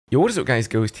Yo, what is up guys,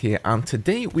 Ghost here, and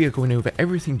today we are going over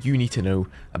everything you need to know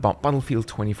about Battlefield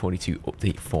 2042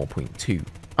 Update 4.2.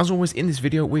 As always, in this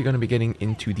video we're going to be getting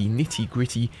into the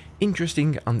nitty-gritty,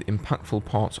 interesting and impactful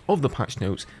parts of the patch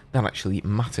notes that actually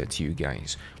matter to you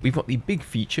guys. We've got the big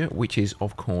feature, which is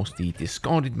of course the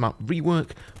discarded map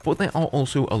rework, but there are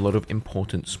also a lot of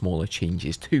important smaller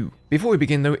changes too. Before we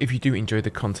begin though, if you do enjoy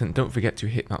the content, don't forget to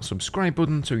hit that subscribe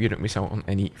button so you don't miss out on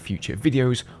any future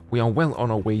videos. We are well on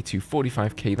our way to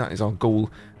 45k, that is our goal,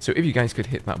 so if you guys could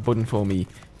hit that button for me,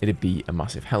 it'd be a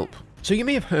massive help. So you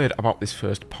may have heard about this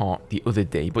first part the other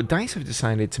day, but DICE have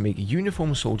decided to make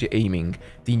uniform soldier aiming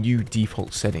the new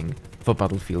default setting for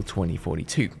Battlefield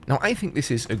 2042. Now I think this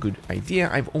is a good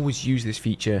idea. I've always used this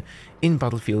feature in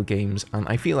Battlefield games and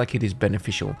I feel like it is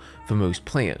beneficial for most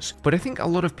players. But I think a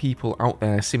lot of people out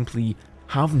there simply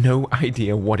have no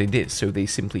idea what it is, so they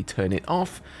simply turn it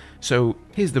off. So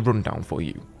here's the rundown for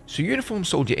you. So uniform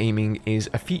soldier aiming is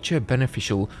a feature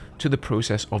beneficial to the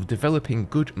process of developing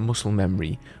good muscle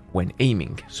memory when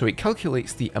aiming. So it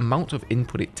calculates the amount of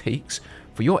input it takes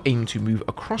for your aim to move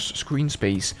across screen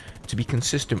space to be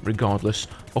consistent regardless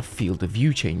of field of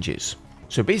view changes.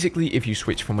 So basically, if you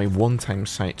switch from a 1x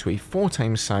sight to a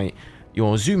 4x sight,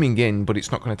 you're zooming in, but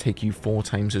it's not going to take you 4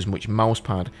 times as much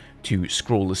mousepad to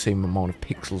scroll the same amount of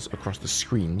pixels across the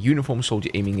screen. Uniform soldier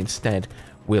aiming instead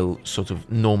will sort of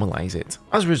normalize it.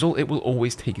 As a result, it will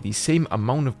always take the same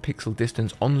amount of pixel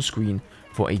distance on the screen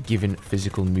for a given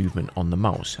physical movement on the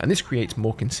mouse, and this creates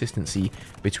more consistency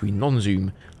between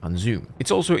non-zoom and zoom.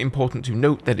 It's also important to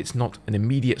note that it's not an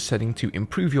immediate setting to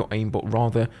improve your aim, but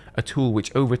rather a tool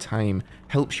which over time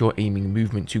helps your aiming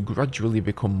movement to gradually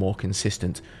become more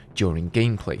consistent during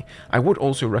gameplay. I would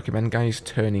also recommend guys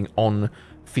turning on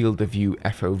field of view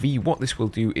FOV. What this will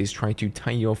do is try to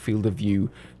tie your field of view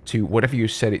to whatever you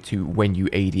set it to when you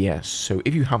ADS. So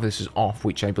if you have this as off,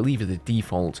 which I believe is the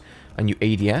default, and you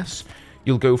ADS,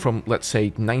 you'll go from, let's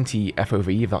say, 90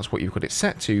 FOV, if that's what you've got it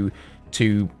set to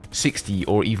 60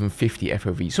 or even 50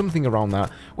 FOV, something around that,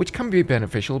 which can be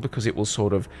beneficial because it will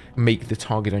sort of make the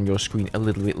target on your screen a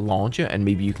little bit larger, and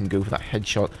maybe you can go for that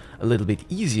headshot a little bit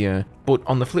easier. But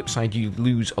on the flip side, you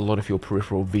lose a lot of your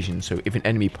peripheral vision, so if an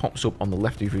enemy pops up on the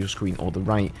left of your screen or the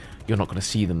right, you're not going to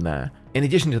see them there. In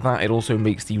addition to that, it also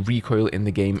makes the recoil in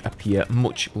the game appear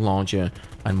much larger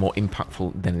and more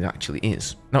impactful than it actually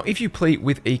is. Now, if you play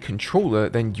with a controller,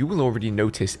 then you will already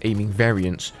notice aiming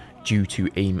variance due to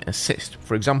aim assist.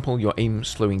 For example, your aim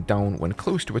slowing down when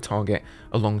close to a target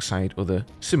alongside other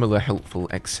similar helpful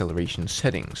acceleration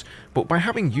settings. But by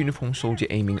having uniform soldier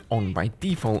aiming on by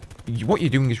default, what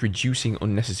you're doing is reducing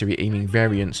unnecessary aiming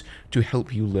variance to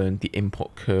help you learn the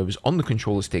input curves on the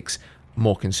controller sticks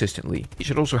more consistently. It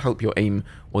should also help your aim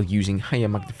while using higher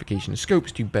magnification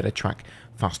scopes to better track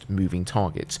fast moving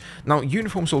targets. Now,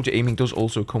 uniform soldier aiming does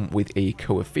also come with a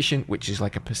coefficient, which is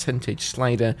like a percentage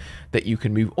slider that you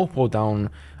can move up or down,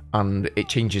 and it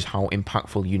changes how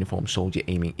impactful uniform soldier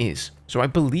aiming is. So I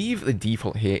believe the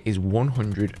default here is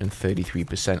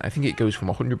 133%. I think it goes from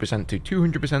 100% to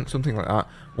 200%, something like that.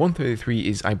 133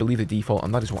 is, I believe, the default,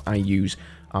 and that is what I use.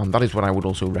 That is what I would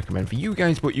also recommend for you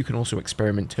guys, but you can also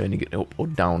experiment turning it up or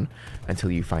down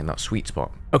until you find that sweet spot.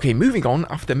 Okay, moving on,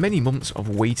 after many months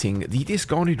of waiting, the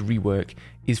discarded rework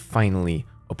is finally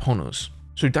upon us.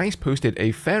 So DICE posted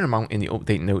a fair amount in the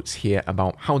update notes here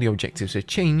about how the objectives have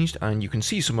changed, and you can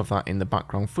see some of that in the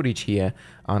background footage here,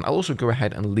 and I'll also go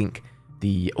ahead and link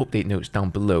the update notes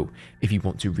down below if you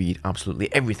want to read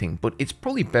absolutely everything, but it's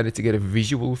probably better to get a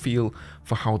visual feel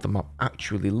for how the map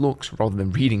actually looks rather than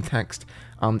reading text.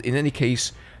 And in any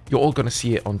case, you're all going to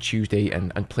see it on Tuesday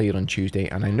and play it on Tuesday,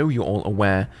 and I know you're all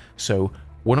aware, so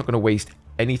we're not going to waste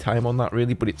any time on that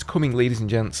really, but it's coming, ladies and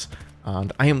gents,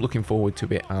 and I am looking forward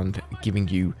to it and giving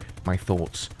you my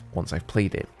thoughts once I've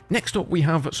played it. Next up, we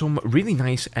have some really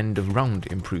nice end of round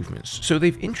improvements. So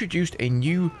they've introduced a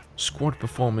new squad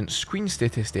performance screen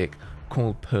statistic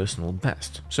called personal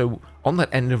best. So on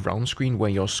that end of round screen where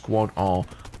your squad are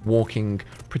walking,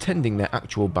 pretending they're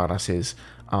actual badasses,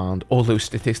 and all those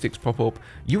statistics pop up,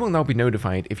 you will now be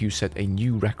notified if you set a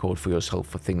new record for yourself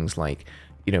for things like,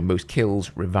 you know, most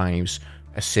kills, revives,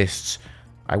 assists.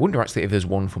 I wonder actually if there's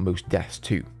one for most deaths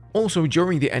too. Also,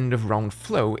 during the end of round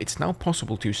flow, it's now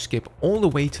possible to skip all the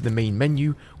way to the main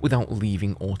menu without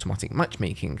leaving automatic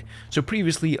matchmaking. So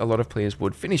previously, a lot of players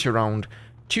would finish a round,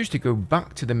 choose to go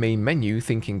back to the main menu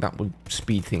thinking that would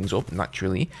speed things up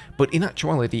naturally, but in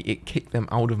actuality it kicked them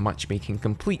out of matchmaking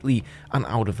completely and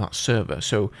out of that server.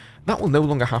 So that will no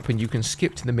longer happen. You can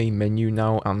skip to the main menu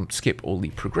now and skip all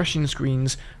the progression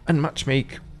screens and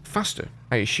matchmake faster,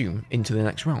 I assume, into the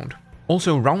next round.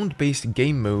 Also, round-based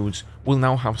game modes will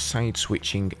now have side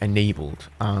switching enabled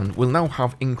and will now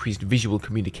have increased visual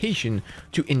communication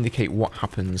to indicate what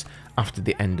happens after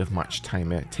the end of match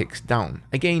timer ticks down.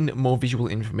 Again, more visual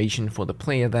information for the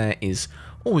player there is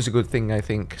always a good thing, I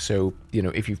think. So, you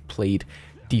know, if you've played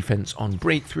defense on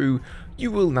breakthrough,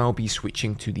 you will now be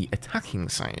switching to the attacking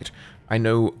side. I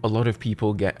know a lot of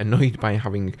people get annoyed by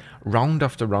having round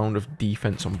after round of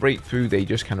defense on breakthrough. They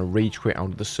just kind of rage quit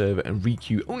out of the server and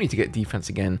requeue only to get defense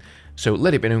again. So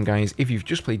let it be known, guys, if you've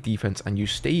just played defense and you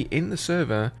stay in the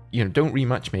server, you know, don't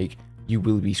rematch make, you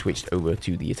will be switched over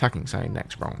to the attacking side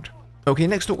next round. Okay,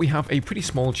 next up we have a pretty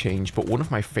small change, but one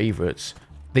of my favorites.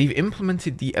 They've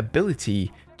implemented the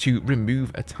ability to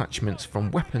remove attachments from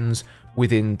weapons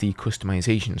within the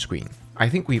customization screen. I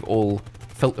think we've all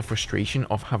felt the frustration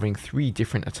of having 3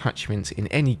 different attachments in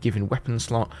any given weapon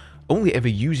slot, only ever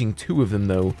using 2 of them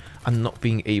though, and not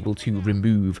being able to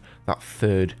remove that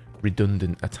 3rd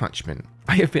redundant attachment.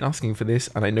 I have been asking for this,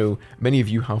 and I know many of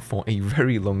you have for a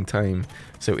very long time,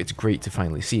 so it's great to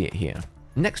finally see it here.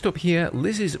 Next up here,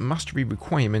 Lis's Mastery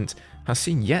Requirement has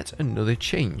seen yet another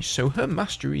change. So her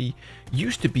mastery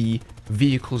used to be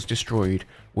vehicles destroyed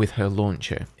with her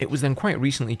launcher. It was then quite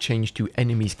recently changed to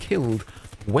enemies killed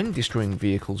when destroying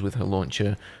vehicles with her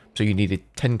launcher. So you needed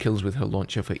 10 kills with her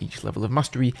launcher for each level of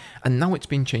mastery, and now it's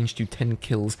been changed to 10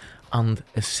 kills and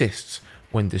assists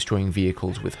when destroying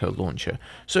vehicles with her launcher.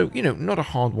 So, you know, not a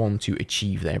hard one to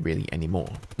achieve there really anymore.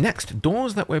 Next,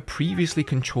 doors that were previously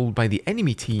controlled by the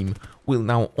enemy team will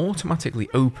now automatically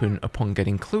open upon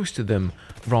getting close to them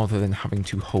rather than having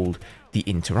to hold the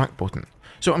interact button.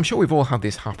 So I'm sure we've all had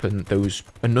this happen, those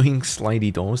annoying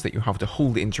slidey doors that you have to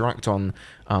hold the interact on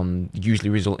usually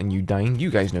result in you dying.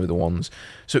 You guys know the ones.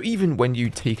 So even when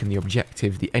you'd taken the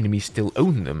objective, the enemies still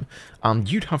own them, and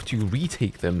you'd have to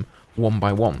retake them one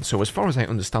by one. So as far as I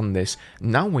understand this,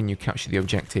 now when you capture the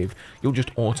objective, you'll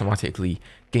just automatically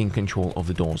gain control of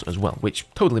the doors as well, which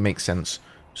totally makes sense.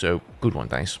 So good one,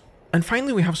 dice. And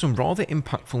finally, we have some rather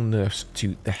impactful nerfs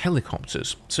to the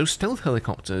helicopters. So stealth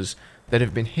helicopters that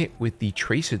have been hit with the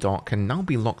tracer dart can now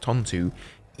be locked onto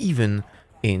even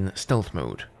in stealth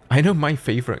mode. I know my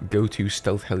favourite go-to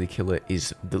stealth heli killer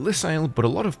is the Lissile, but a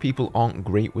lot of people aren't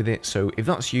great with it, so if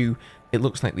that's you, it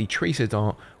looks like the tracer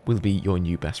dart will be your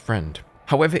new best friend.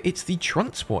 However, it's the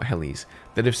transport helis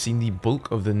that have seen the bulk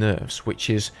of the nerfs, which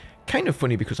is kind of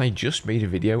funny because I just made a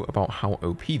video about how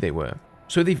OP they were.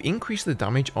 So they've increased the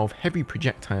damage of heavy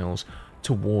projectiles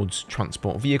towards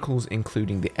transport vehicles,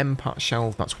 including the MPAT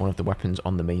shell, that's one of the weapons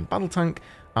on the main battle tank,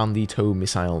 and the tow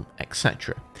missile,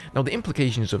 etc. Now the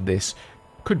implications of this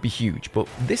could be huge, but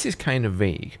this is kind of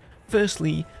vague.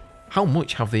 Firstly, how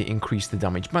much have they increased the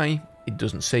damage by? It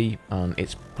doesn't say, and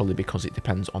it's probably because it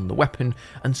depends on the weapon.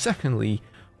 And secondly,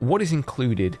 what is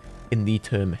included in the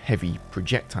term heavy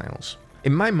projectiles?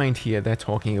 In my mind here, they're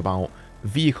talking about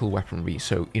vehicle weaponry,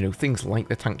 so, you know, things like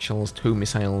the tank shells, tow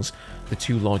missiles, the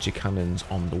 2 larger cannons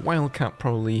on the Wildcat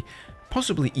probably,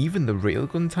 possibly even the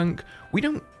railgun tank. We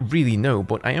don't really know,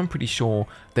 but I am pretty sure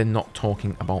they're not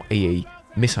talking about AA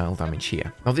missile damage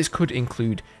here. Now this could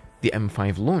include the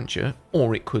M5 launcher,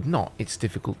 or it could not. It's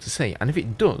difficult to say, and if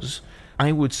it does,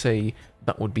 I would say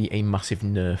that would be a massive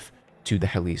nerf to the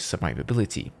heli's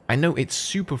survivability. I know it's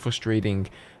super frustrating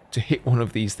to hit one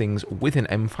of these things with an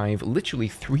M5 literally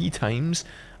 3 times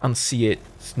and see it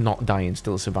not die and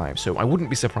still survive, so I wouldn't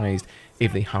be surprised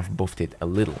if they have buffed it a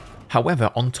little.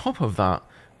 However, on top of that,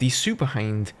 the Super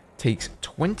Hind takes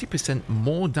 20%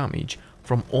 more damage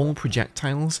from all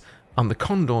projectiles, and the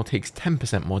Condor takes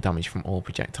 10% more damage from all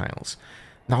projectiles.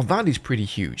 Now that is pretty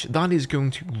huge. That is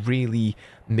going to really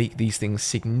make these things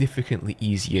significantly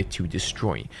easier to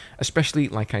destroy, especially,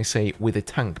 like I say, with a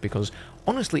tank, because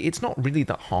honestly it's not really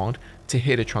that hard to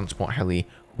hit a transport heli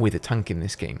with a tank in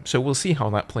this game. So we'll see how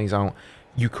that plays out.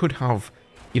 You could have,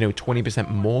 you know, 20%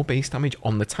 more base damage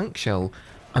on the tank shell,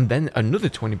 and then another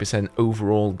 20%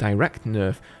 overall direct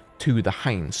nerf to the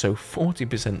Hind, so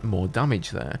 40% more damage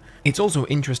there. It's also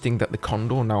interesting that the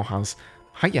Condor now has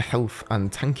higher health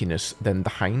and tankiness than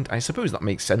the Hind. I suppose that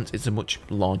makes sense. It's a much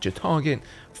larger target,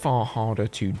 far harder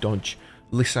to dodge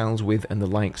missiles with and the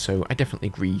like, so I definitely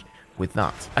agree with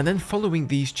that. And then following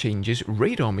these changes,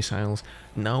 radar missiles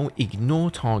now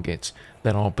ignore targets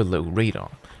that are below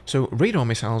radar. So radar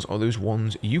missiles are those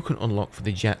ones you can unlock for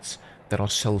the jets that are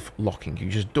self-locking. You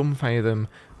just dumbfire them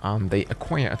and they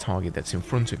acquire a target that's in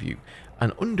front of you.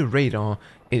 And under radar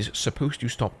is supposed to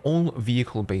stop all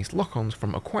vehicle-based lock-ons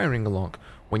from acquiring a lock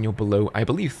when you're below, I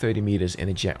believe, 30 meters in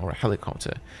a jet or a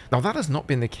helicopter. Now that has not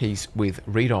been the case with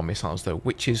radar missiles though,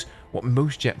 which is what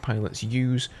most jet pilots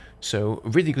use, so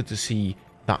really good to see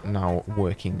that now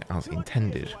working as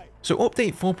intended. So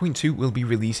update 4.2 will be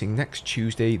releasing next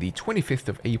Tuesday, the 25th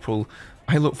of April.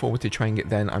 I look forward to trying it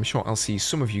then. I'm sure I'll see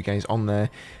some of you guys on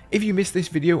there. If you missed this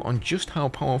video on just how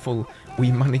powerful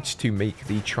we managed to make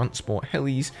the transport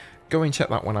helis, go and check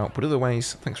that one out. But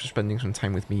otherwise, thanks for spending some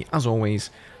time with me as always,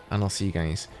 and I'll see you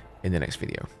guys in the next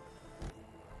video.